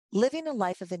Living a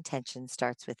life of intention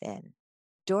starts within.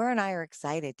 Dora and I are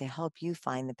excited to help you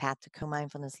find the path to co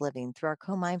mindfulness living through our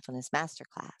co mindfulness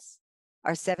masterclass.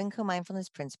 Our 7 co mindfulness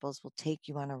principles will take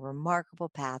you on a remarkable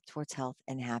path towards health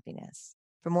and happiness.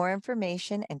 For more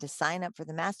information and to sign up for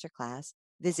the masterclass,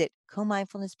 visit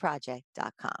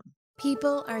comindfulnessproject.com.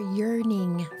 People are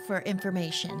yearning for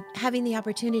information. Having the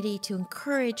opportunity to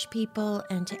encourage people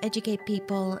and to educate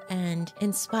people and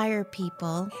inspire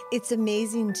people. It's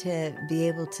amazing to be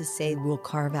able to say we'll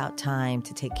carve out time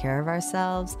to take care of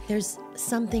ourselves. There's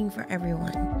something for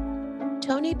everyone.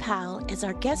 Tony Powell is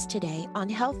our guest today on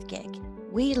Health Gig.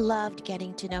 We loved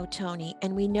getting to know Tony,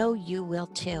 and we know you will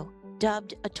too.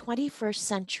 Dubbed a 21st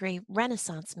century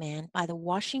Renaissance man by the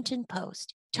Washington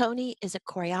Post, Tony is a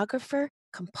choreographer,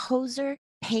 composer,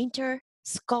 painter,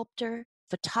 sculptor,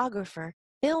 photographer,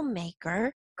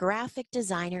 filmmaker, graphic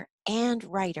designer, and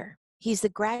writer. He's the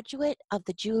graduate of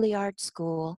the Juilliard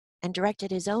School and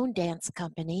directed his own dance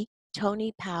company,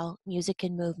 Tony Powell Music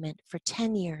and Movement, for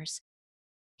 10 years.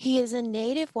 He is a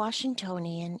native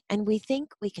Washingtonian, and we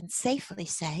think we can safely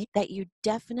say that you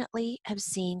definitely have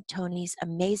seen Tony's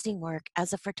amazing work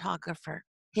as a photographer.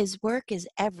 His work is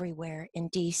everywhere in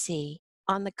D.C.,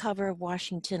 on the cover of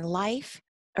Washington Life,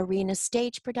 Arena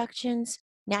Stage Productions,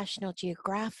 National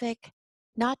Geographic,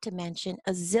 not to mention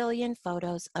a zillion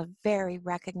photos of very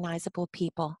recognizable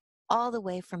people, all the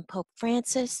way from Pope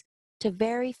Francis to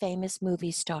very famous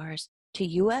movie stars, to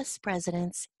U.S.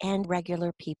 presidents and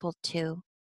regular people too.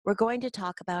 We're going to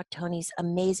talk about Tony's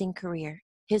amazing career,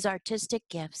 his artistic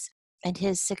gifts, and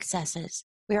his successes.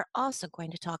 We are also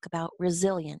going to talk about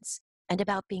resilience and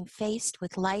about being faced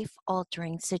with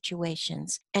life-altering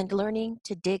situations and learning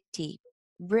to dig deep,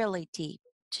 really deep,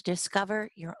 to discover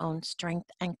your own strength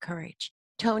and courage.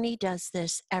 Tony does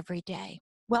this every day.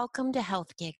 Welcome to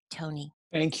Health Gig, Tony.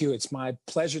 Thank you. It's my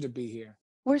pleasure to be here.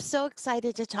 We're so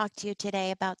excited to talk to you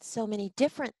today about so many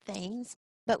different things,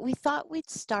 but we thought we'd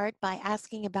start by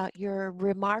asking about your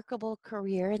remarkable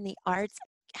career in the arts.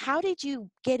 How did you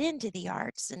get into the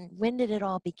arts, and when did it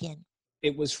all begin?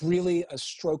 It was really a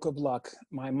stroke of luck.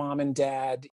 My mom and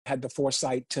dad had the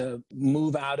foresight to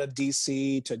move out of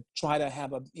DC to try to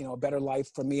have a better life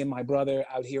for me and my brother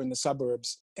out here in the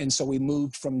suburbs. And so we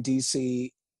moved from DC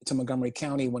to Montgomery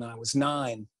County when I was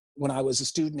 9. When I was a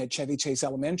student at Chevy Chase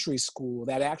Elementary School,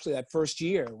 that first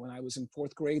year when I was in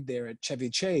 4th grade there at Chevy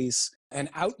Chase, an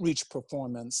outreach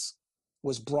performance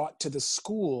was brought to the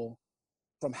school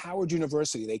from Howard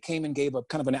University. They came and gave a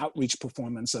kind of an outreach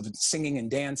performance of singing and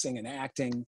dancing and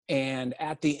acting. And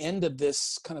at the end of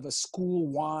this kind of a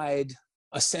school-wide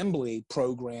assembly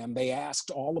program, they asked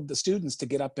all of the students to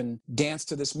get up and dance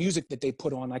to this music that they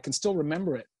put on. I can still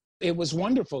remember it. It was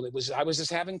wonderful. I was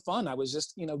just having fun. I was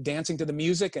just, dancing to the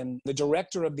music, and the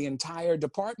director of the entire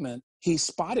department, he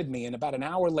spotted me. And about an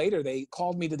hour later, they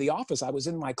called me to the office. I was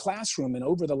in my classroom, and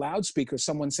over the loudspeaker,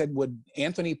 someone said, "Would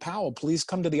Anthony Powell please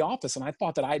come to the office?" And I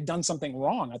thought that I had done something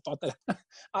wrong. I thought that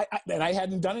that I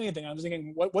hadn't done anything. I was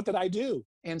thinking, what did I do?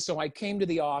 And so I came to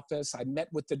the office. I met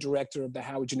with the director of the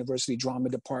Howard University drama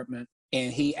department,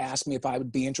 and he asked me if I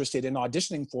would be interested in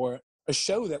auditioning for a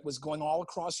show that was going all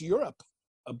across Europe,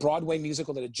 a Broadway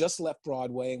musical that had just left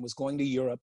Broadway and was going to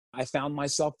Europe. I found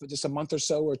myself just a month or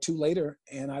so or two later,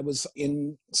 and I was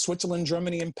in Switzerland,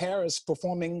 Germany, and Paris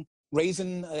performing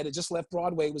Raisin. It had just left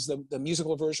Broadway. It was the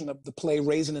musical version of the play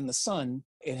Raisin in the Sun.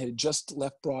 It had just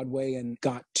left Broadway, and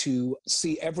got to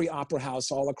see every opera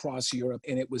house all across Europe,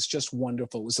 and it was just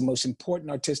wonderful. It was the most important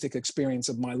artistic experience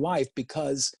of my life,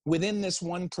 because within this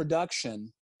one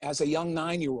production, as a young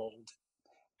 9-year-old,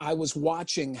 I was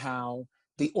watching how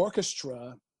the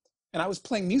orchestra, and I was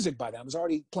playing music by then. I was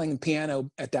already playing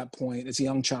piano at that point as a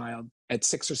young child at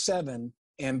 6 or 7.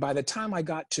 And by the time I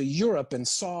got to Europe and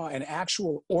saw an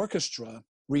actual orchestra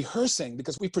rehearsing,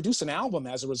 because we produced an album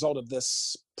as a result of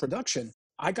this production,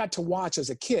 I got to watch as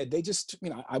a kid. They just,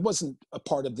 I wasn't a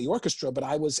part of the orchestra, but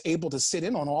I was able to sit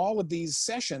in on all of these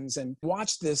sessions and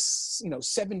watch this,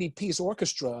 70-piece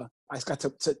orchestra. I got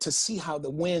to see how the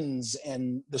winds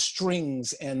and the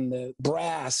strings and the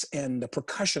brass and the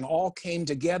percussion all came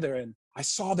together. And I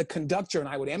saw the conductor, and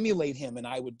I would emulate him, and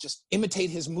I would just imitate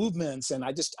his movements. And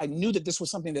I knew that this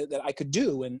was something that I could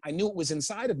do. And I knew it was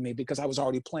inside of me because I was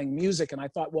already playing music. And I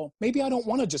thought, well, maybe I don't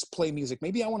want to just play music.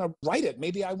 Maybe I want to write it.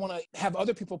 Maybe I want to have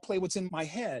other people play what's in my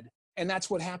head. And that's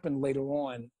what happened later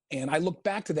on. And I look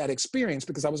back to that experience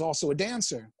because I was also a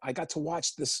dancer. I got to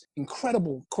watch this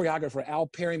incredible choreographer, Al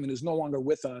Perryman, who's no longer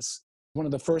with us, one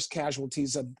of the first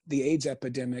casualties of the AIDS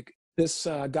epidemic. This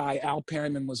guy, Al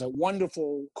Perryman, was a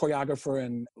wonderful choreographer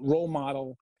and role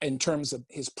model in terms of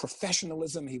his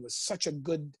professionalism. He was such a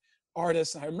good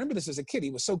artist. I remember this as a kid.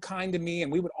 He was so kind to me,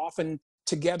 and we would often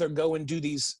together go and do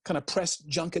these kind of press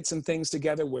junkets and things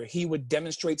together where he would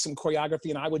demonstrate some choreography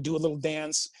and I would do a little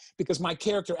dance, because my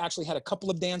character actually had a couple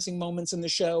of dancing moments in the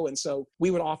show. And so we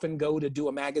would often go to do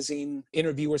a magazine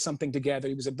interview or something together.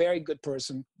 He was a very good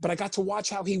person, but I got to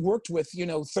watch how he worked with,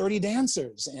 30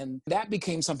 dancers. And that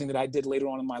became something that I did later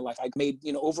on in my life. I made,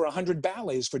 over 100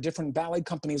 ballets for different ballet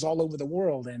companies all over the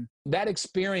world. And that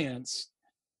experience,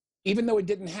 even though it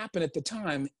didn't happen at the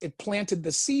time, it planted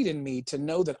the seed in me to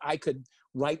know that I could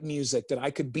write music, that I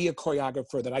could be a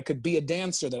choreographer, that I could be a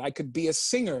dancer, that I could be a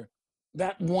singer.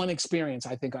 That one experience,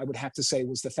 I think I would have to say,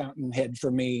 was the fountainhead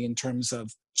for me in terms of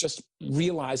just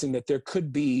realizing that there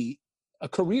could be a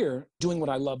career doing what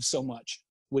I love so much,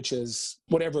 which is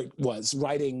whatever it was,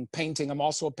 writing, painting. I'm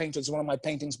also a painter. It's one of my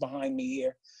paintings behind me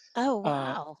here. Oh,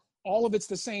 wow. All of it's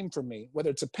the same for me, whether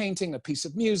it's a painting, a piece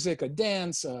of music, a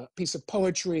dance, a piece of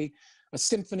poetry, a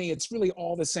symphony. It's really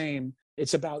all the same.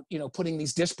 It's about, putting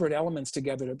these disparate elements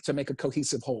together to make a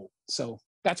cohesive whole. So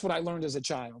that's what I learned as a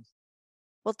child.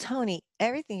 Well, Tony,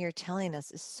 everything you're telling us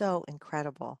is so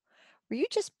incredible. Were you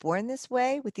just born this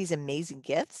way with these amazing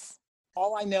gifts?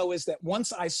 All I know is that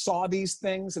once I saw these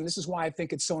things, and this is why I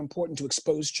think it's so important to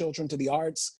expose children to the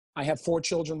arts. I have 4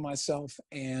 children myself,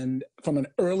 and from an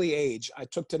early age, I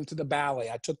took them to the ballet,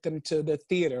 I took them to the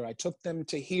theater, I took them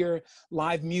to hear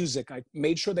live music, I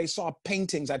made sure they saw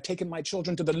paintings. I've taken my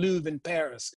children to the Louvre in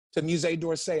Paris, to Musée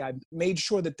d'Orsay. I made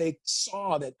sure that they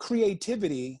saw that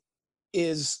creativity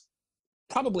is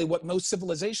probably what most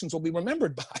civilizations will be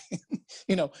remembered by.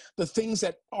 The things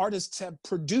that artists have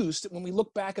produced. When we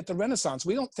look back at the Renaissance,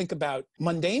 we don't think about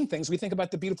mundane things. We think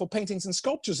about the beautiful paintings and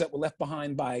sculptures that were left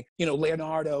behind by,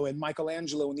 Leonardo and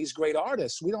Michelangelo and these great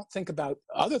artists. We don't think about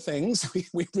other things.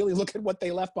 We really look at what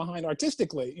they left behind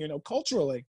artistically,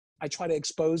 culturally. I try to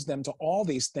expose them to all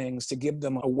these things to give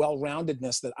them a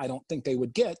well-roundedness that I don't think they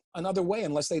would get another way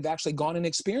unless they've actually gone and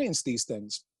experienced these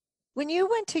things. When you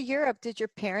went to Europe, did your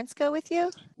parents go with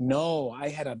you? No, I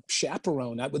had a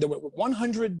chaperone. There were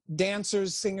 100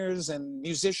 dancers, singers, and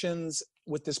musicians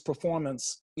with this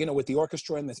performance, with the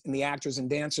orchestra and the actors and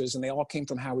dancers, and they all came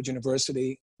from Howard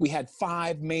University. We had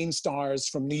 5 main stars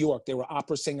from New York. They were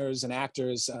opera singers and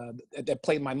actors that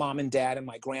played my mom and dad and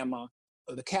my grandma.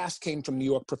 The cast came from New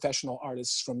York, professional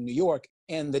artists from New York,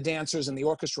 and the dancers and the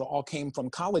orchestra all came from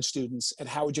college students at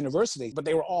Howard University, but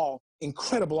they were all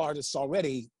incredible artists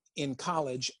already in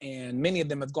college, and many of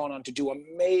them have gone on to do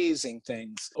amazing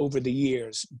things over the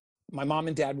years. My mom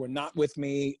and dad were not with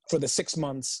me for the 6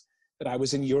 months that I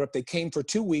was in Europe. They came for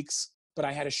 2 weeks, but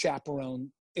I had a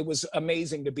chaperone. It was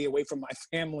amazing to be away from my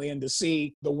family and to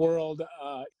see the world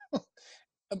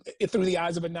through the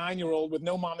eyes of a 9-year-old with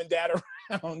no mom and dad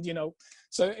around,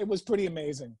 So it was pretty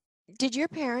amazing. Did your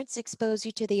parents expose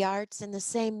you to the arts in the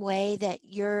same way that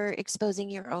you're exposing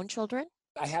your own children?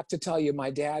 I have to tell you, my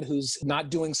dad, who's not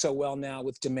doing so well now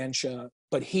with dementia,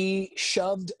 but he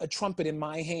shoved a trumpet in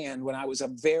my hand when I was a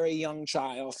very young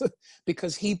child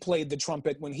because he played the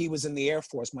trumpet when he was in the Air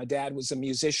Force. My dad was a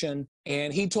musician,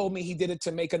 and he told me he did it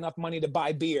to make enough money to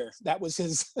buy beer. That was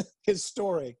his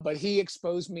story. But he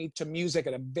exposed me to music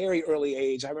at a very early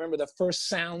age. I remember the first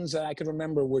sounds that I could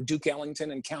remember were Duke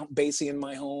Ellington and Count Basie in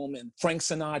my home, and Frank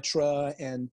Sinatra,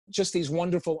 and just these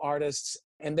wonderful artists.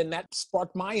 And then that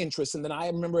sparked my interest. And then I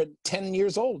remember at 10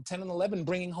 years old, 10 and 11,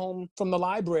 bringing home from the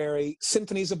library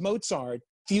symphonies of Mozart,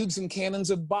 fugues and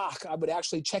canons of Bach. I would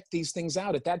actually check these things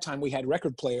out. At that time, we had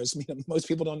record players. Most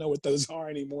people don't know what those are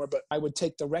anymore, but I would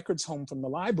take the records home from the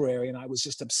library, and I was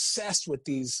just obsessed with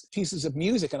these pieces of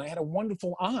music. And I had a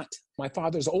wonderful aunt, my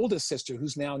father's oldest sister,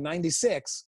 who's now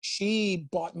 96. She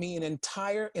bought me an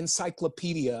entire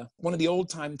encyclopedia, one of the old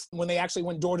times when they actually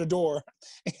went door to door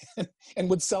and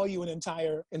would sell you an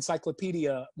entire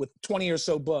encyclopedia with 20 or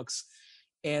so books.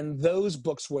 And those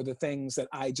books were the things that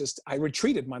I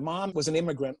retreated. My mom was an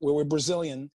immigrant. We were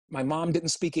Brazilian. My mom didn't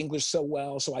speak English so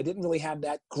well, so I didn't really have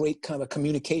that great kind of a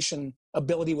communication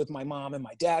ability with my mom. And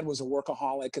my dad was a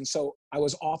workaholic. And so I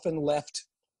was often left,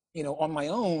 on my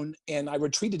own. And I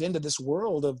retreated into this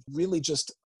world of really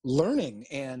just learning.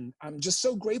 And I'm just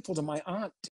so grateful to my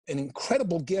aunt. An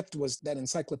incredible gift was that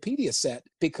encyclopedia set,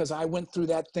 because I went through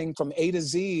that thing from A to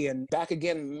Z and back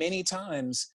again many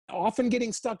times, often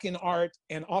getting stuck in art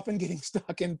and often getting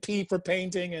stuck in P for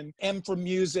painting and M for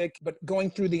music, but going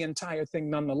through the entire thing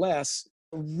nonetheless.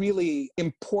 A really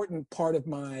important part of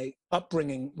my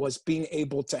upbringing was being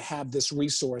able to have this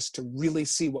resource to really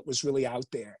see what was really out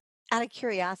there. Out of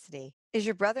curiosity, is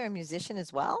your brother a musician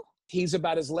as well? He's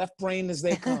about as left-brained as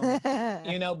they come,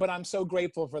 but I'm so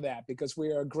grateful for that because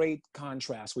we are a great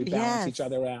contrast. We balance each Yes.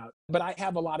 other out. But I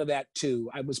have a lot of that too.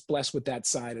 I was blessed with that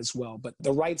side as well. But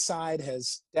the right side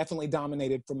has definitely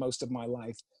dominated for most of my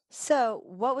life. So,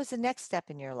 what was the next step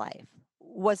in your life?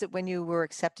 Was it when you were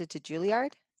accepted to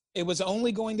Juilliard? It was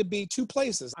only going to be two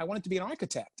places. I wanted to be an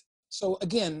architect. So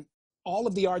again, all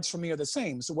of the arts for me are the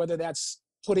same. So whether that's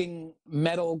putting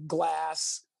metal,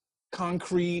 glass,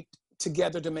 concrete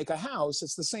together to make a house,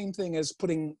 it's the same thing as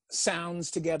putting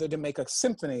sounds together to make a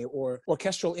symphony or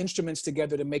orchestral instruments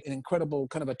together to make an incredible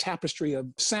kind of a tapestry of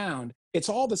sound. It's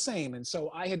all the same. And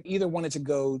so I had either wanted to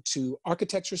go to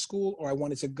architecture school or I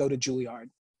wanted to go to Juilliard.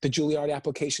 The Juilliard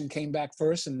application came back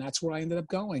first, and that's where I ended up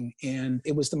going. And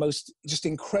it was the most just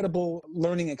incredible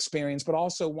learning experience, but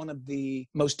also one of the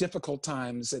most difficult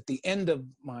times at the end of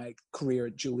my career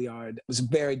at Juilliard. It was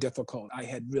very difficult. I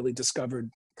had really discovered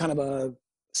kind of a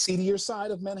seedier side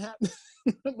of Manhattan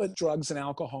with drugs and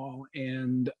alcohol.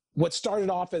 And what started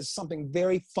off as something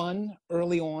very fun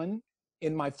early on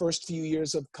in my first few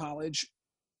years of college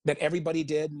that everybody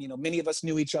did. Many of us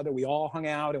knew each other. We all hung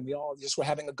out and we all just were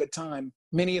having a good time.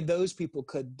 Many of those people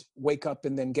could wake up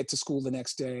and then get to school the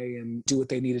next day and do what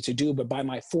they needed to do. But by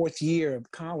my fourth year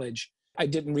of college, I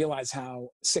didn't realize how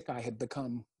sick I had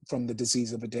become from the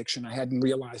disease of addiction. I hadn't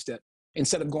realized it.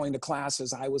 Instead of going to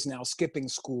classes, I was now skipping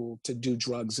school to do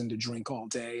drugs and to drink all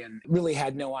day and really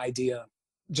had no idea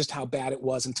just how bad it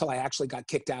was until I actually got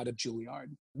kicked out of Juilliard.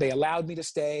 They allowed me to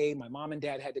stay. My mom and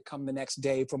dad had to come the next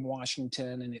day from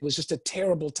Washington, and it was just a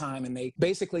terrible time. And they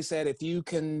basically said, if you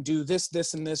can do this,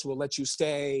 this, and this, we'll let you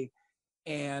stay.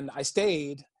 And I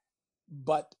stayed,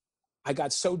 but I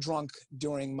got so drunk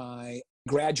during my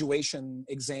graduation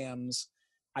exams,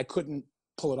 I couldn't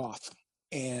pull it off.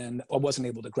 And I wasn't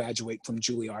able to graduate from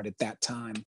Juilliard at that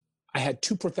time. I had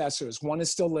two professors, one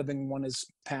is still living, one is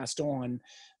passed on,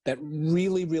 that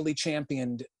really, really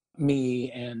championed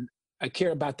me. And I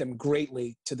care about them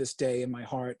greatly to this day in my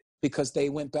heart because they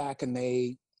went back and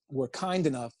they were kind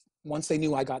enough, once they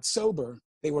knew I got sober,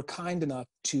 they were kind enough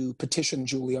to petition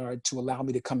Juilliard to allow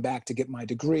me to come back to get my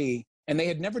degree. And they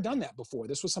had never done that before.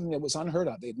 This was something that was unheard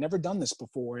of. They had never done this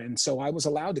before. And so I was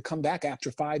allowed to come back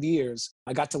after 5 years.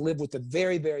 I got to live with the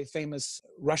very, very famous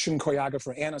Russian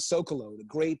choreographer, Anna Sokolow. The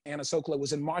great Anna Sokolow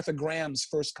was in Martha Graham's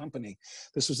first company.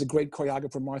 This was the great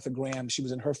choreographer, Martha Graham. She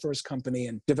was in her first company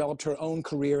and developed her own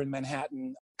career in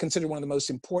Manhattan, considered one of the most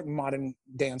important modern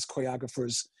dance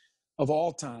choreographers of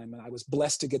all time. And I was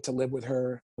blessed to get to live with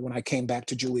her when I came back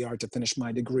to Juilliard to finish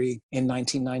my degree in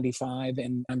 1995.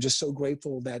 And I'm just so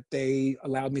grateful that they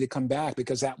allowed me to come back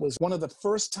because that was one of the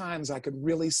first times I could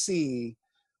really see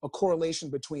a correlation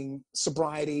between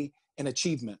sobriety and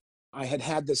achievement. I had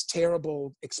had this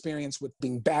terrible experience with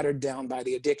being battered down by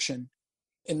the addiction.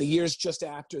 In the years just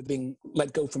after being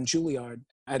let go from Juilliard,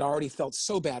 I'd already felt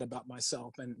so bad about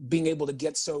myself, and being able to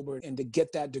get sober and to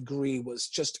get that degree was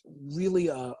just really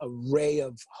a ray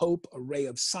of hope, a ray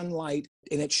of sunlight.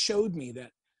 And it showed me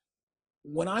that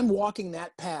when I'm walking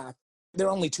that path, there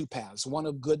are only two paths, one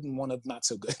of good and one of not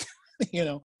so good,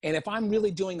 And if I'm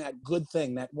really doing that good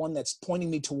thing, that one that's pointing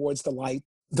me towards the light,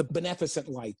 the beneficent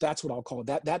light, that's what I'll call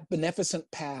it, that beneficent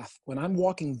path, when I'm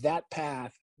walking that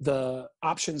path, the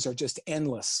options are just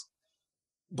endless.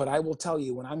 But I will tell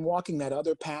you, when I'm walking that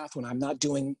other path, when I'm not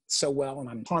doing so well and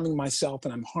I'm harming myself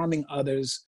and I'm harming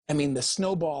others, I mean, the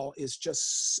snowball is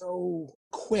just so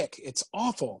quick. It's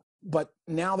awful. But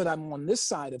now that I'm on this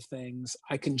side of things,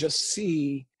 I can just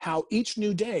see how each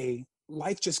new day,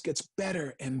 life just gets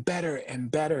better and better and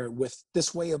better with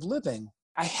this way of living.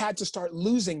 I had to start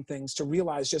losing things to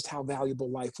realize just how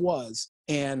valuable life was.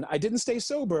 And I didn't stay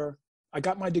sober. I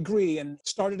got my degree and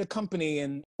started a company,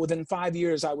 and within 5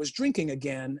 years I was drinking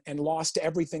again and lost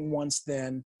everything once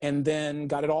then, and then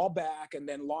got it all back and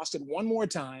then lost it one more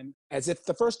time. As if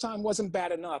the first time wasn't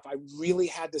bad enough, I really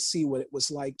had to see what it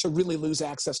was like to really lose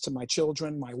access to my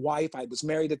children, my wife. I was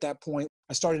married at that point.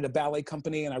 I started a ballet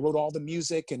company and I wrote all the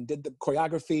music and did the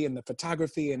choreography and the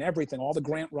photography and everything, all the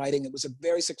grant writing. It was a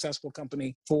very successful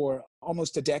company for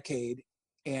almost a decade.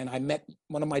 And I met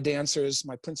one of my dancers,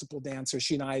 my principal dancer.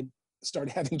 She and I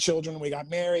started having children, and we got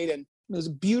married, and it was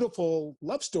a beautiful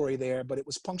love story there, but it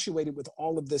was punctuated with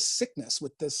all of this sickness,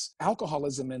 with this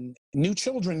alcoholism and new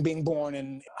children being born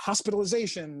and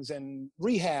hospitalizations and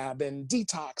rehab and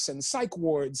detox and psych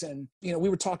wards. And, we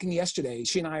were talking yesterday,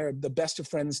 she and I are the best of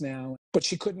friends now, but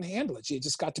she couldn't handle it. It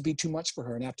just got to be too much for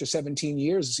her. And after 17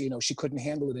 years, she couldn't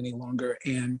handle it any longer.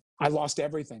 And I lost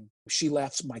everything. She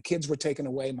left, my kids were taken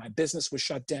away, my business was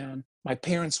shut down. My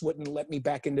parents wouldn't let me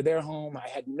back into their home. I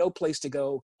had no place to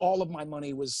go. All of my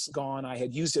money was gone. I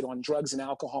had used it on drugs and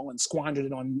alcohol and squandered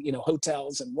it on,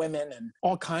 hotels and women and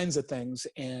all kinds of things.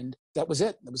 And that was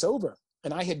it. It was over.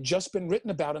 And I had just been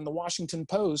written about in the Washington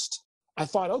Post. I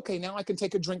thought, okay, now I can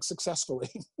take a drink successfully.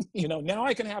 Now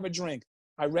I can have a drink.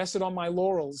 I rested on my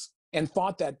laurels and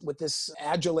thought that with this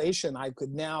adulation, I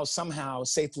could now somehow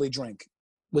safely drink.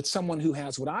 With someone who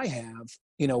has what I have,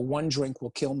 one drink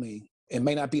will kill me. It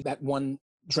may not be that one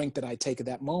drink that I take at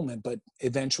that moment, but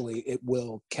eventually it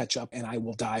will catch up and I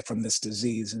will die from this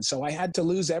disease. And so I had to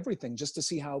lose everything just to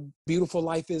see how beautiful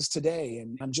life is today.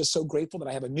 And I'm just so grateful that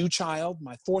I have a new child.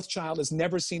 My fourth child has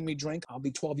never seen me drink. I'll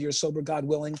be 12 years sober, God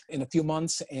willing, in a few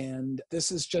months. And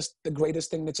this is just the greatest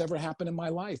thing that's ever happened in my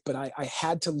life. But I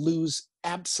had to lose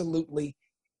absolutely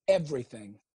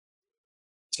everything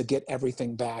to get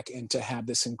everything back and to have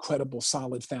this incredible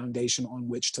solid foundation on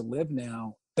which to live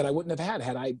now that I wouldn't have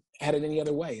had I had it any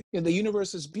other way. The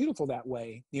universe is beautiful that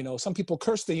way. Some people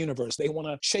curse the universe. They want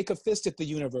to shake a fist at the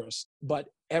universe. But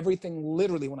everything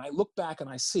literally, when I look back and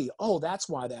I see, oh, that's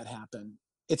why that happened.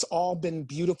 It's all been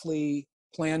beautifully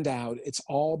planned out. It's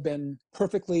all been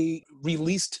perfectly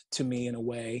released to me in a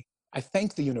way. I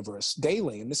thank the universe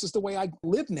daily. And this is the way I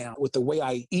live now with the way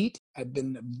I eat. I've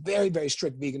been a very, very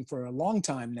strict vegan for a long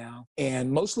time now and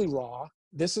mostly raw.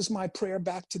 This is my prayer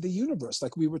back to the universe,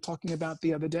 like we were talking about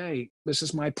the other day. This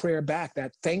is my prayer back,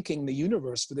 that thanking the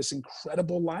universe for this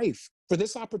incredible life, for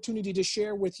this opportunity to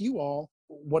share with you all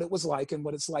what it was like and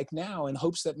what it's like now, in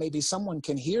hopes that maybe someone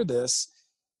can hear this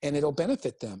and it'll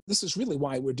benefit them. This is really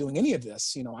why we're doing any of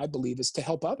this, I believe, is to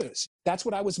help others. That's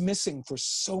what I was missing for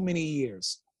so many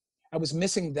years. I was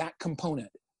missing that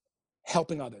component,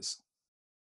 helping others.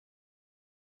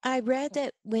 I read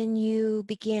that when you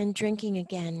began drinking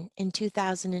again in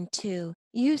 2002,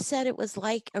 you said it was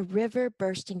like a river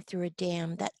bursting through a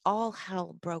dam, that all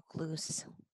hell broke loose.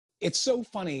 It's so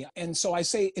funny. And so I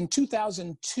say in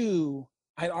 2002,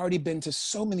 I'd already been to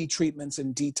so many treatments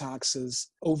and detoxes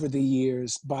over the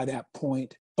years by that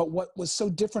point. But what was so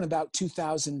different about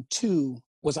 2002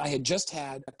 was I had just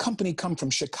had a company come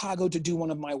from Chicago to do one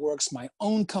of my works. My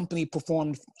own company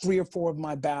performed 3 or 4 of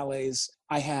my ballets.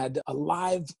 I had a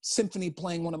live symphony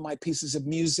playing one of my pieces of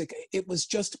music. It was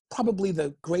just probably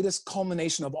the greatest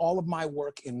culmination of all of my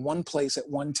work in one place at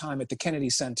one time at the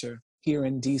Kennedy Center here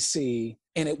in DC.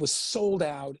 And it was sold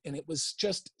out and it was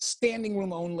just standing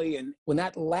room only. And when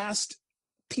that last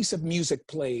piece of music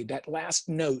played, that last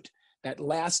note, that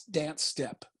last dance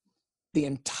step, the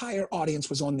entire audience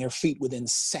was on their feet within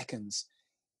seconds.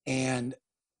 And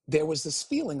there was this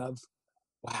feeling of,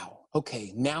 wow,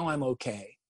 okay, now I'm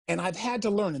okay. And I've had to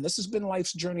learn, and this has been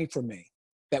life's journey for me,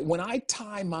 that when I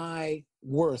tie my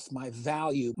worth, my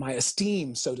value, my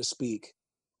esteem, so to speak,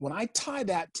 when I tie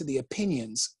that to the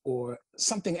opinions or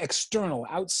something external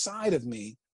outside of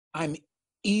me, I'm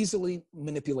easily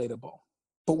manipulatable.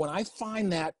 But when I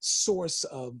find that source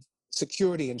of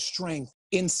security and strength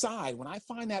inside, when I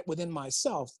find that within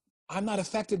myself, I'm not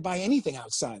affected by anything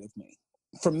outside of me.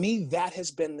 For me, that has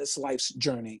been this life's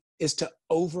journey, is to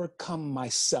overcome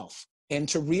myself and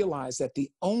to realize that the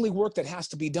only work that has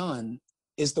to be done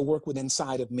is the work within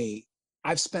inside of me.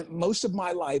 I've spent most of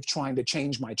my life trying to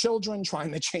change my children,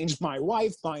 trying to change my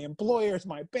wife, my employers,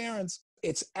 my parents.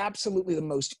 It's absolutely the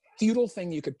most futile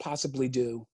thing you could possibly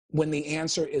do when the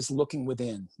answer is looking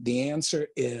within. The answer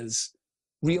is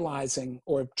realizing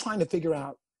or trying to figure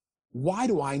out, why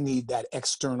do I need that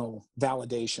external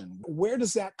validation? Where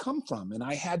does that come from? And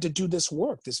I had to do this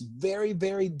work, this very,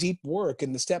 very deep work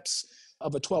in the steps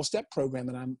of a 12-step program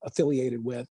that I'm affiliated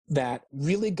with, that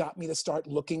really got me to start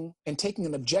looking and taking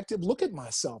an objective look at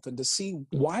myself and to see,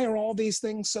 why are all these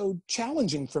things so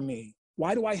challenging for me?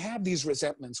 Why do I have these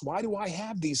resentments? Why do I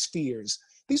have these fears?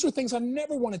 These were things I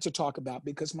never wanted to talk about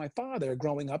because my father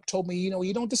growing up told me,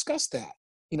 you don't discuss that.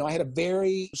 I had a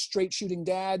very straight shooting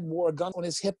dad, wore a gun on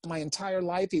his hip my entire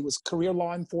life. He was career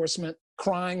law enforcement.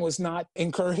 Crying was not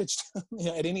encouraged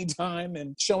at any time,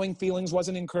 and showing feelings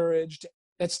wasn't encouraged.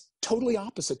 That's totally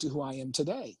opposite to who I am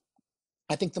today.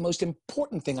 I think the most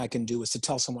important thing I can do is to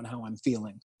tell someone how I'm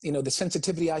feeling. The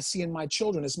sensitivity I see in my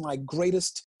children is my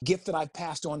greatest gift that I've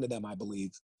passed on to them, I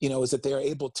believe, is that they're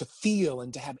able to feel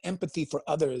and to have empathy for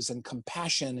others and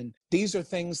compassion. And these are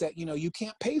things that, you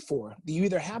can't pay for. You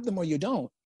either have them or you don't.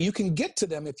 You can get to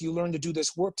them if you learn to do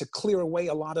this work to clear away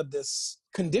a lot of this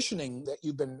conditioning that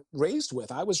you've been raised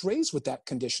with. I was raised with that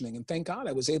conditioning, and thank God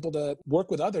I was able to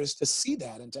work with others to see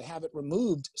that and to have it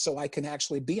removed so I can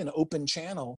actually be an open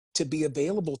channel to be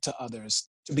available to others,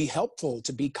 to be helpful,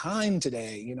 to be kind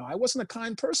today. You know, I wasn't a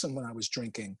kind person when I was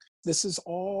drinking. This is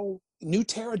all new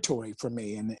territory for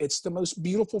me, and it's the most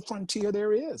beautiful frontier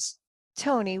there is.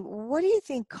 Tony, what do you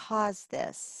think caused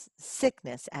this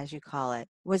sickness, as you call it?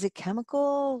 Was it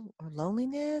chemical or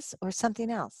loneliness or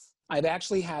something else? I've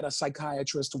actually had a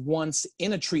psychiatrist once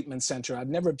in a treatment center. I've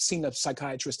never seen a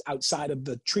psychiatrist outside of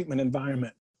the treatment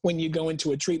environment. When you go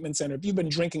into a treatment center, if you've been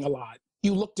drinking a lot,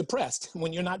 you look depressed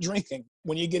when you're not drinking.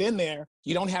 When you get in there,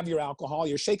 you don't have your alcohol,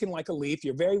 you're shaking like a leaf,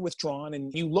 you're very withdrawn,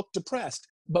 and you look depressed.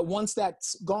 But once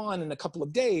that's gone in a couple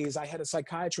of days, I had a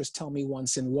psychiatrist tell me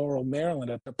once in Laurel, Maryland,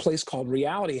 at a place called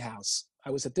Reality House. I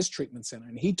was at this treatment center,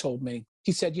 and he told me,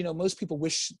 he said, you know, most people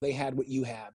wish they had what you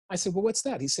have. I said, well, what's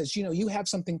that? He says, you know, you have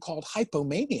something called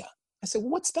hypomania. I said,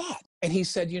 well, what's that? And he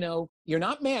said, you know, you're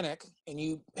not manic and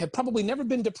you have probably never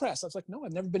been depressed. I was like, no,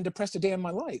 I've never been depressed a day in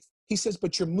my life. He says,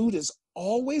 but your mood is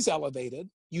always elevated.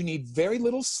 You need very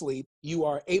little sleep. You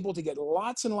are able to get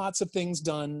lots and lots of things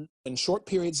done in short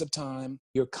periods of time.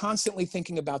 You're constantly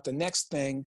thinking about the next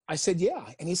thing. I said, yeah.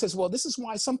 And he says, well, this is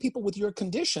why some people with your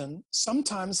condition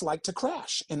sometimes like to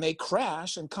crash, and they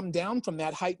crash and come down from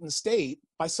that heightened state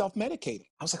by self-medicating.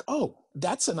 I was like, oh,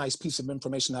 that's a nice piece of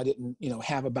information I didn't,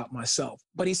 have about myself.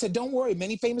 But he said, don't worry,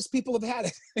 many famous people have had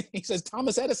it. He says,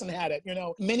 Thomas Edison had it.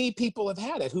 Many people have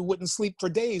had it who wouldn't sleep for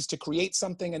days to create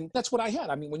something. And that's what I had.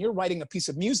 I mean, when you're writing a piece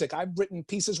of music, I've written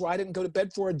pieces where I didn't go to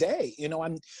bed for a day.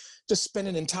 I'm just spend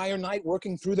an entire night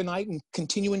working through the night and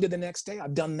continue into the next day.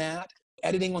 I've done that.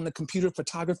 Editing on the computer,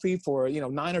 photography for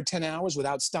 9 or 10 hours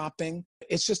without stopping.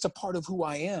 It's just a part of who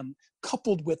I am,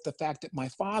 coupled with the fact that my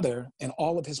father and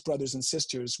all of his brothers and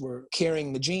sisters were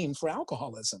carrying the gene for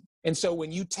alcoholism. And so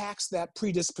when you tax that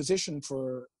predisposition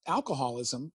for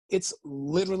alcoholism, it's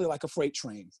literally like a freight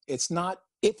train. It's not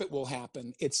if it will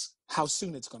happen, it's how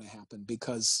soon it's going to happen,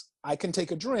 because I can take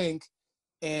a drink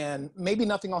and maybe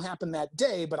nothing will happen that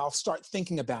day, but I'll start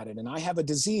thinking about it. And I have a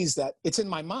disease that it's in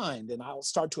my mind, and I'll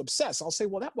start to obsess. I'll say,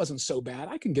 well, that wasn't so bad.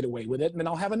 I can get away with it. And then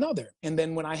I'll have another. And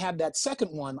then when I have that second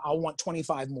one, I'll want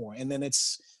 25 more. And then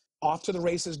it's off to the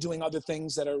races doing other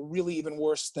things that are really even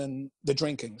worse than the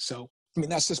drinking. So,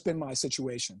 that's just been my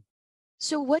situation.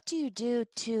 So what do you do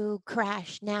to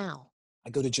crash now? I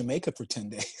go to Jamaica for 10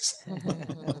 days.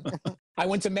 I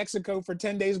went to Mexico for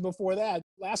 10 days before that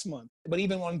last month. But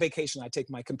even on vacation, I take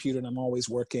my computer and I'm always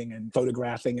working and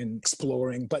photographing and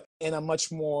exploring, but in a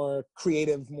much more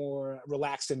creative, more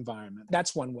relaxed environment.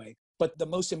 That's one way. But the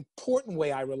most important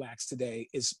way I relax today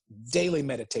is daily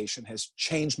meditation has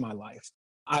changed my life.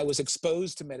 I was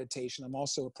exposed to meditation. I'm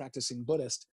also a practicing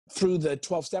Buddhist through the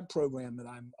 12-step program that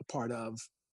I'm a part of.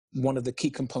 One of the key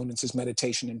components is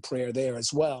meditation and prayer there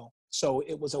as well. So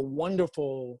it was a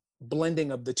wonderful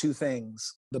blending of the two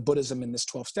things, the Buddhism and this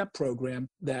 12-step program,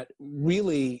 that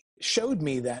really showed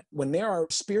me that when there are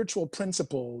spiritual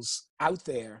principles out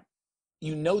there,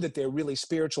 you know that they're really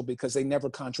spiritual because they never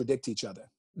contradict each other.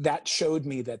 That showed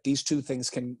me that these two things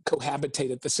can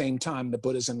cohabitate at the same time, the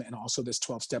Buddhism and also this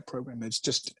 12-step program. It's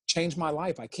just changed my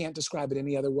life. I can't describe it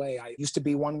any other way. I used to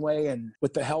be one way, and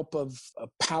with the help of a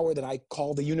power that I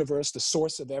call the universe, the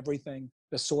source of everything,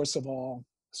 the source of all,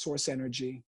 source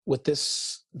energy, with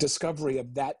this discovery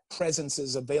of that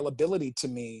presence's availability to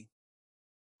me,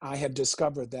 I have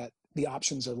discovered that the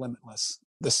options are limitless.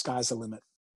 The sky's the limit.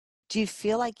 Do you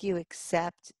feel like you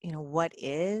accept, what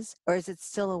is, or is it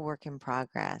still a work in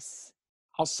progress?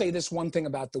 I'll say this one thing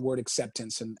about the word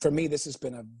acceptance. And for me, this has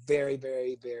been a very,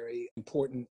 very, very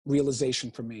important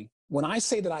realization for me. When I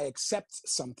say that I accept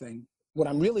something, what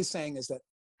I'm really saying is that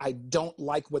I don't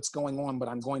like what's going on, but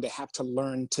I'm going to have to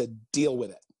learn to deal with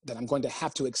it, that I'm going to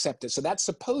have to accept it. So that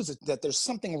supposes that there's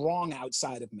something wrong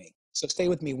outside of me. So stay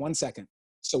with me 1 second.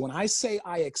 So when I say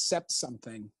I accept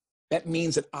something, that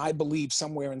means that I believe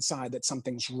somewhere inside that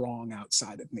something's wrong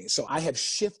outside of me. So I have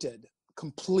shifted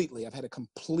completely. I've had a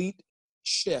complete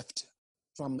shift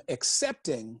from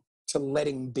accepting to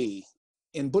letting be.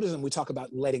 In Buddhism, we talk about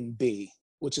letting be,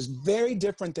 which is very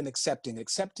different than accepting.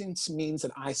 Acceptance means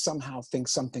that I somehow think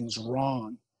something's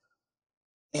wrong.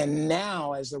 And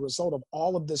now, as a result of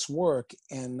all of this work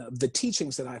and the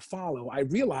teachings that I follow, I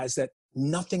realize that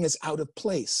nothing is out of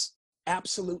place.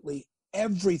 Absolutely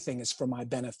everything is for my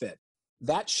benefit.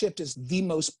 That shift is the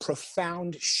most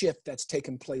profound shift that's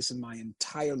taken place in my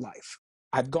entire life.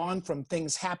 I've gone from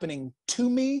things happening to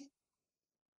me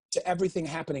to everything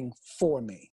happening for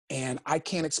me. And I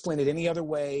can't explain it any other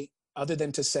way other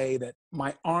than to say that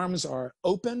my arms are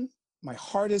open, my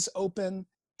heart is open,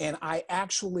 and I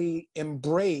actually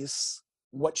embrace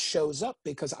what shows up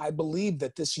because I believe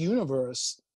that this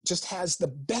universe just has the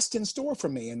best in store for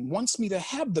me and wants me to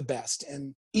have the best.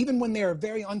 And even when there are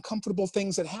very uncomfortable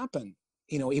things that happen,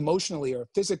 emotionally or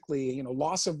physically,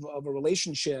 loss of a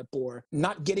relationship or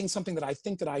not getting something that I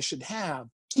think that I should have,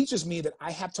 teaches me that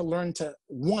I have to learn to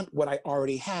want what I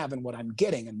already have and what I'm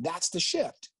getting. And that's the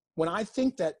shift. When I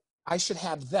think that I should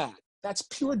have that, that's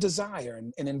pure desire.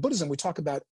 And in Buddhism, we talk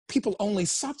about people only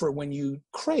suffer when you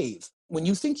crave. When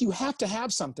you think you have to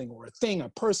have something or a thing, a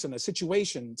person, a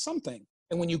situation, something,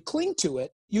 and when you cling to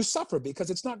it, you suffer because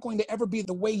it's not going to ever be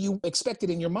the way you expect it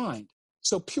in your mind.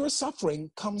 So pure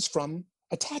suffering comes from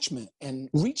attachment and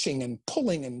reaching and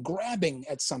pulling and grabbing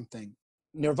at something.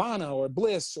 Nirvana or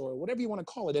bliss or whatever you want to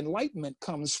call it, enlightenment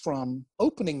comes from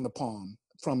opening the palm,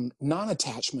 from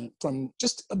non-attachment, from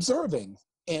just observing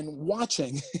and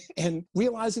watching and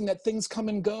realizing that things come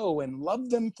and go and love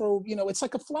them for, it's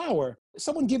like a flower.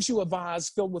 Someone gives you a vase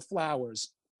filled with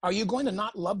flowers. Are you going to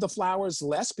not love the flowers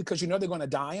less because you know they're going to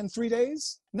die in 3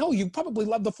 days? No, you probably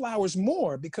love the flowers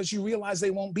more because you realize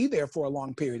they won't be there for a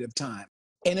long period of time.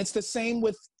 And it's the same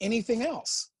with anything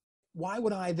else. Why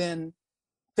would I then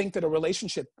think that a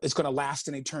relationship is going to last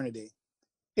an eternity?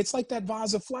 It's like that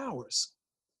vase of flowers.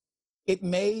 It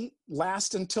may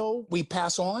last until we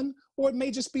pass on, or it may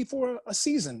just be for a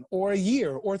season or a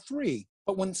year or 3.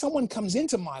 But when someone comes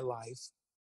into my life,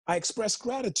 I express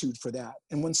gratitude for that.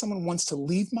 And when someone wants to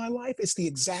leave my life, it's the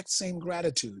exact same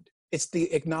gratitude. It's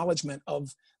the acknowledgement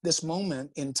of this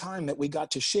moment in time that we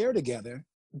got to share together.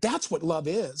 That's what love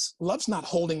is. Love's not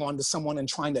holding on to someone and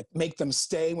trying to make them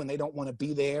stay when they don't want to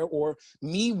be there, or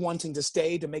me wanting to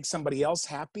stay to make somebody else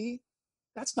happy.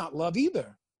 That's not love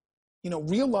either.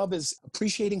 Real love is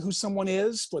appreciating who someone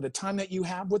is for the time that you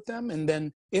have with them. And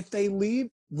then if they leave,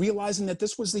 realizing that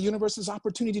this was the universe's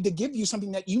opportunity to give you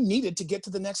something that you needed to get to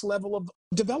the next level of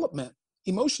development,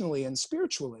 emotionally and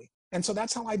spiritually. And so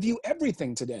that's how I view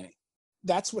everything today.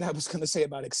 That's what I was going to say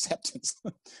about acceptance.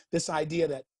 This idea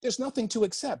that there's nothing to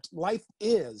accept. Life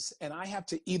is, and I have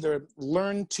to either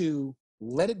learn to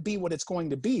let it be what it's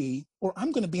going to be, or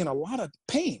I'm going to be in a lot of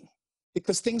pain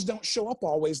because things don't show up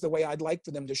always the way I'd like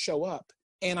for them to show up.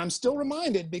 And I'm still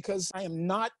reminded, because I am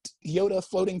not Yoda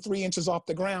floating 3 inches off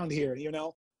the ground here,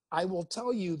 I will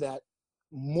tell you that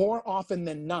more often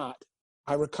than not,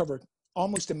 I recover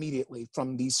almost immediately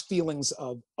from these feelings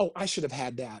of, oh, I should have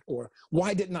had that, or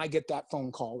why didn't I get that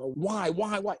phone call, or why?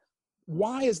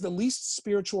 Why is the least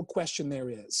spiritual question there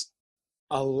is.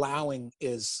 Allowing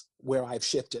is where I've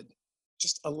shifted.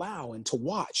 Just allow and to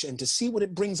watch and to see what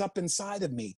it brings up inside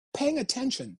of me. Paying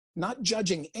attention, not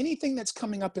judging anything that's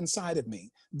coming up inside of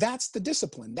me. That's the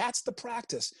discipline. That's the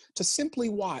practice, to simply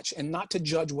watch and not to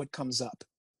judge what comes up.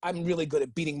 I'm really good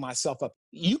at beating myself up.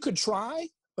 You could try,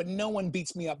 but no one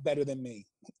beats me up better than me.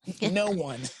 No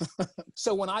one.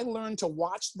 So when I learn to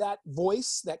watch that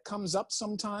voice that comes up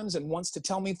sometimes and wants to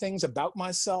tell me things about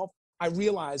myself, I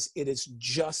realize it is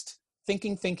just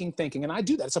thinking. And I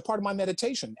do that. It's a part of my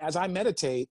meditation. As I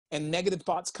meditate and negative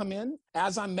thoughts come in,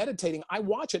 as I'm meditating, I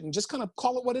watch it and just kind of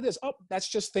call it what it is. Oh, that's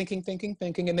just thinking.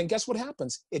 And then guess what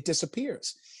happens? It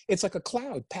disappears. It's like a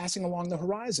cloud passing along the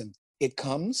horizon. It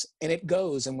comes and it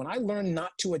goes. And when I learn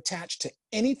not to attach to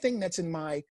anything that's in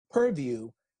my purview,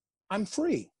 I'm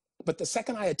free. But the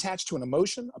second I attach to an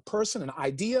emotion, a person, an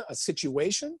idea, a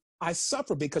situation, I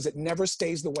suffer because it never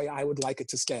stays the way I would like it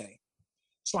to stay.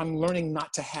 So I'm learning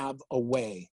not to have a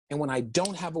way. And when I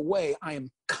don't have a way, I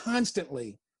am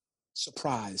constantly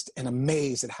surprised and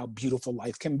amazed at how beautiful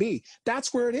life can be.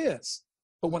 That's where it is.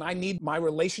 But when I need my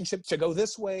relationship to go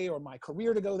this way, or my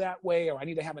career to go that way, or I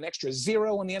need to have an extra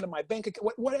 0 on the end of my bank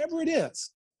account, whatever it is,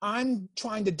 I'm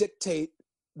trying to dictate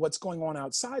what's going on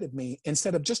outside of me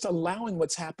instead of just allowing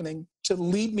what's happening to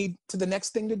lead me to the next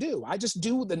thing to do. I just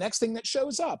do the next thing that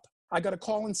shows up. I got a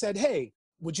call and said, hey,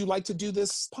 would you like to do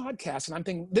this podcast? And I'm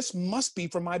thinking, this must be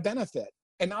for my benefit.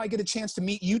 And now I get a chance to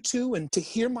meet you two, and to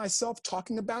hear myself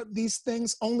talking about these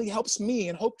things only helps me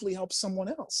and hopefully helps someone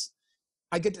else.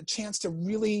 I get a chance to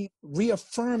really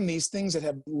reaffirm these things that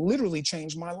have literally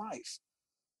changed my life.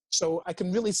 So I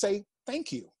can really say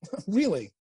thank you,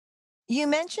 really. You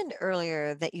mentioned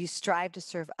earlier that you strive to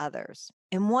serve others.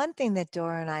 And one thing that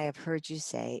Dora and I have heard you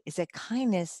say is that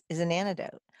kindness is an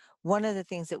antidote, one of the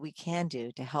things that we can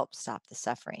do to help stop the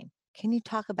suffering. Can you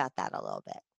talk about that a little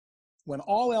bit? When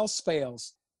all else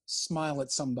fails, smile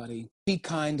at somebody, be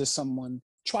kind to someone,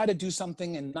 try to do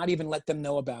something and not even let them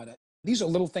know about it. These are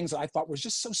little things that I thought was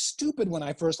just so stupid when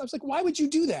I was like, why would you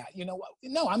do that?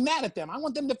 No, I'm mad at them. I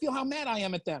want them to feel how mad I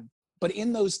am at them. But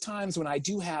in those times when I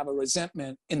do have a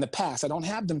resentment in the past, I don't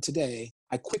have them today,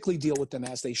 I quickly deal with them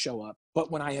as they show up.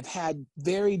 But when I have had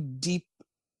very deep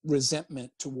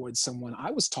resentment towards someone,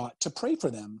 I was taught to pray for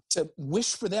them, to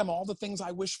wish for them all the things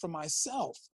I wish for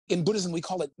myself. In Buddhism, we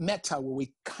call it metta, where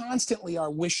we constantly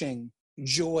are wishing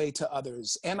joy to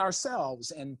others and ourselves,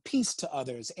 and peace to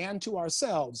others and to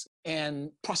ourselves,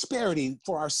 and prosperity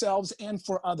for ourselves and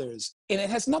for others. And it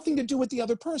has nothing to do with the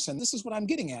other person. This is what I'm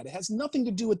getting at. It has nothing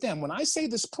to do with them. When I say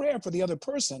this prayer for the other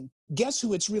person, guess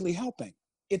who it's really helping?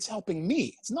 It's helping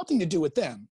me. It's nothing to do with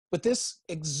them. But this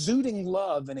exuding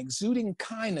love and exuding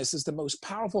kindness is the most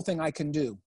powerful thing I can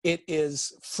do. It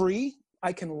is free.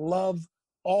 I can love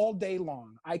all day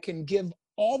long. I can give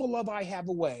all the love I have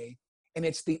away. And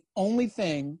it's the only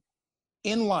thing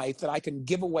in life that I can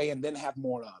give away and then have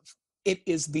more of. It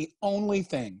is the only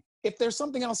thing. If there's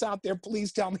something else out there,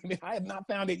 please tell me. I have not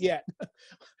found it yet.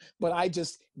 But I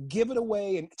just give it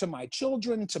away to my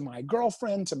children, to my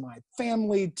girlfriend, to my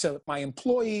family, to my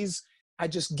employees. I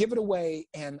just give it away.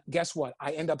 And guess what?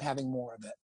 I end up having more of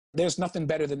it. There's nothing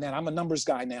better than that. I'm a numbers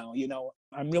guy now, you know.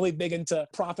 I'm really big into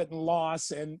profit and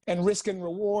loss and risk and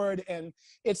reward. And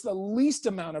it's the least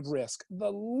amount of risk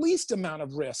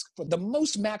for the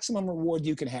most maximum reward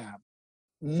you can have.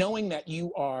 Knowing that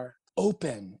you are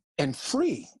open and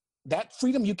free. That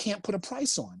freedom you can't put a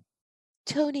price on.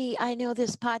 Tony, I know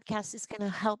this podcast is going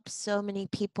to help so many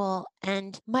people.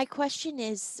 And my question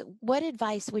is, what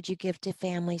advice would you give to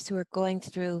families who are going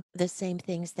through the same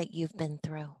things that you've been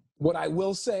through? What I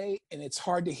will say, and it's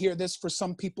hard to hear this for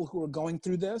some people who are going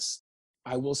through this,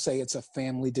 I will say it's a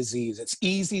family disease. It's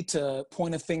easy to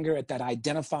point a finger at that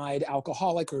identified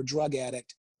alcoholic or drug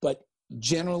addict, but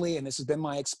generally, and this has been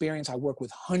my experience, I work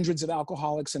with hundreds of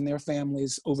alcoholics and their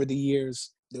families over the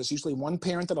years. There's usually one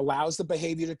parent that allows the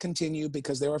behavior to continue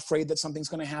because they're afraid that something's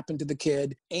going to happen to the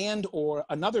kid, and or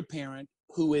another parent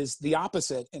who is the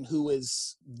opposite and who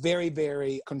is very,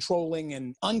 very controlling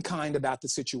and unkind about the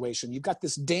situation. You've got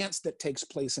this dance that takes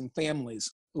place in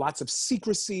families, lots of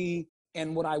secrecy.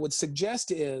 And what I would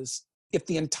suggest is, if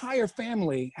the entire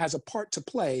family has a part to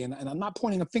play, and I'm not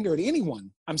pointing a finger at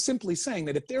anyone, I'm simply saying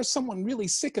that if there's someone really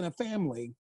sick in a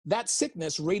family, that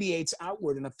sickness radiates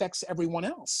outward and affects everyone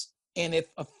else. And if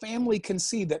a family can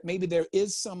see that maybe there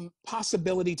is some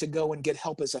possibility to go and get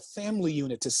help as a family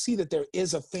unit, to see that there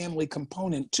is a family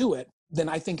component to it, then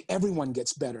I think everyone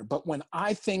gets better. But when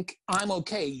I think I'm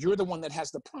okay, you're the one that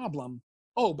has the problem.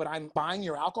 Oh, but I'm buying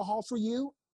your alcohol for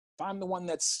you. If I'm the one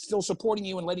that's still supporting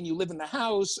you and letting you live in the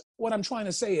house, what I'm trying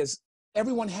to say is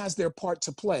everyone has their part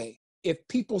to play. If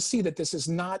people see that this is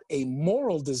not a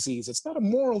moral disease, it's not a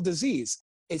moral disease.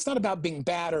 It's not about being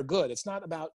bad or good. It's not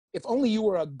about, if only you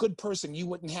were a good person, you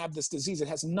wouldn't have this disease. It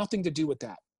has nothing to do with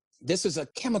that. This is a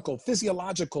chemical,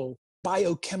 physiological,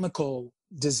 biochemical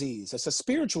disease. It's a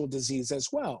spiritual disease as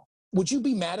well. Would you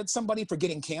be mad at somebody for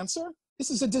getting cancer?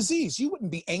 This is a disease. You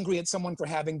wouldn't be angry at someone for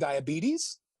having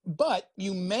diabetes, but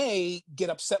you may get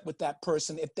upset with that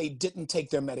person if they didn't take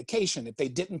their medication, if they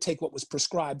didn't take what was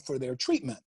prescribed for their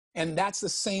treatment. And that's the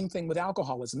same thing with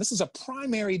alcoholism. This is a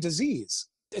primary disease.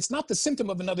 It's not the symptom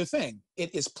of another thing.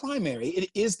 It is primary. It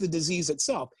is the disease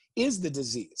itself, is the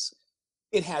disease.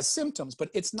 It has symptoms, but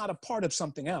it's not a part of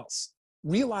something else.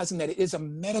 Realizing that it is a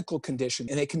medical condition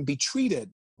and it can be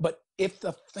treated. But if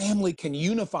the family can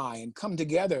unify and come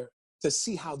together to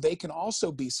see how they can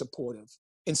also be supportive,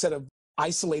 instead of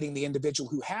isolating the individual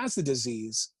who has the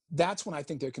disease, that's when I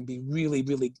think there can be really,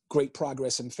 really great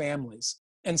progress in families.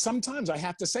 And sometimes I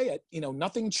have to say it,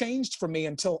 nothing changed for me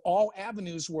until all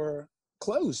avenues were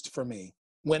closed for me.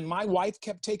 When my wife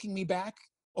kept taking me back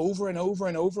over and over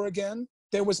and over again,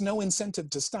 there was no incentive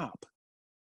to stop.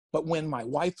 But when my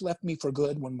wife left me for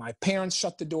good, when my parents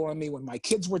shut the door on me, when my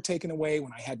kids were taken away,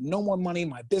 when I had no more money,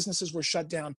 my businesses were shut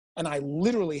down, and I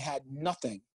literally had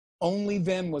nothing, only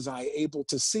then was I able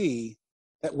to see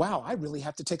that, wow, I really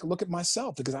have to take a look at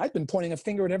myself, because I'd been pointing a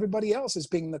finger at everybody else as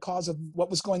being the cause of what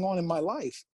was going on in my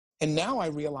life. And now I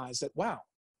realize that, wow,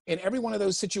 in every one of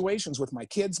those situations with my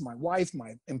kids, my wife,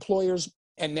 my employers,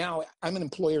 and now I'm an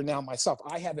employer now myself,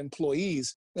 I have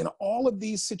employees. In all of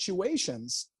these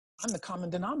situations, I'm the common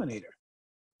denominator.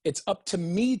 It's up to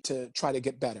me to try to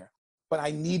get better, but I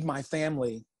need my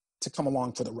family to come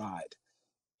along for the ride.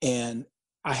 And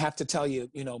I have to tell you,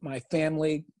 my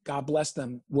family, God bless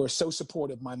them, were so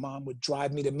supportive. My mom would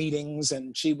drive me to meetings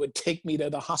and she would take me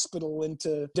to the hospital and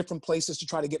to different places to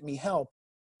try to get me help.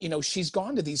 She's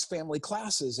gone to these family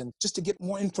classes and just to get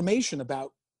more information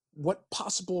about what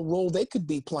possible role they could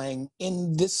be playing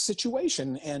in this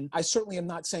situation. And I certainly am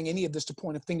not saying any of this to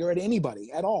point a finger at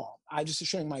anybody at all. I just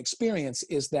sharing my experience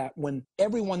is that when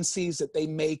everyone sees that they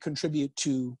may contribute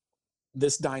to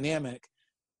this dynamic,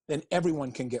 then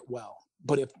everyone can get well.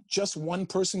 But if just one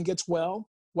person gets well,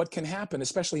 what can happen,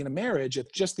 especially in a marriage,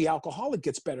 if just the alcoholic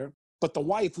gets better, but the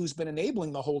wife who's been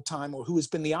enabling the whole time, or who has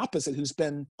been the opposite, who's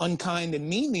been unkind and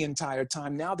mean the entire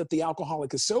time, now that the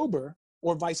alcoholic is sober,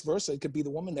 or vice versa, it could be the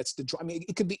woman that's I mean,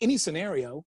 it could be any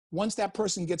scenario. Once that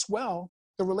person gets well,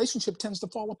 the relationship tends to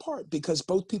fall apart because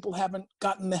both people haven't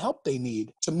gotten the help they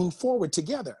need to move forward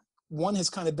together. One has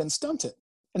kind of been stunted.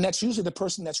 And that's usually the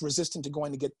person that's resistant to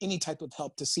going to get any type of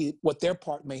help to see what their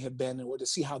part may have been, or to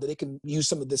see how they can use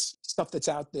some of this stuff that's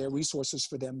out there, resources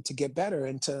for them to get better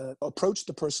and to approach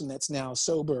the person that's now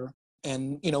sober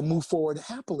and, move forward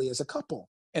happily as a couple.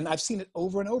 And I've seen it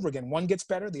over and over again. One gets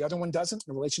better, the other one doesn't,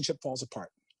 and the relationship falls apart.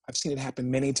 I've seen it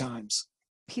happen many times.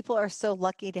 People are so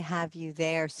lucky to have you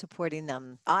there supporting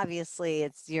them. Obviously,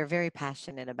 you're very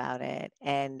passionate about it,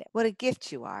 and what a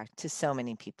gift you are to so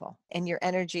many people. And your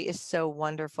energy is so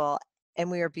wonderful, and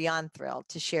we are beyond thrilled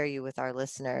to share you with our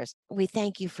listeners. We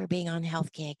thank you for being on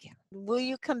Health Gig. Will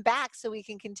you come back so we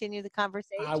can continue the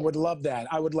conversation? I would love that.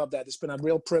 It's been a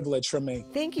real privilege for me.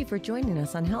 Thank you for joining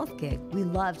us on Health Gig. We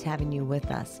loved having you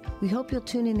with us. We hope you'll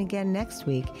tune in again next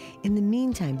week. In the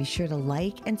meantime, be sure to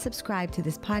like and subscribe to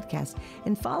this podcast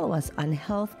and follow us on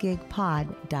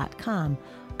healthgigpod.com.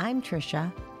 I'm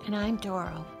Trisha. And I'm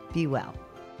Doro. Be well.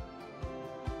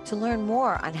 To learn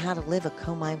more on how to live a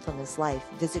co-mindfulness life,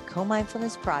 visit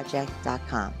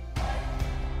comindfulnessproject.com.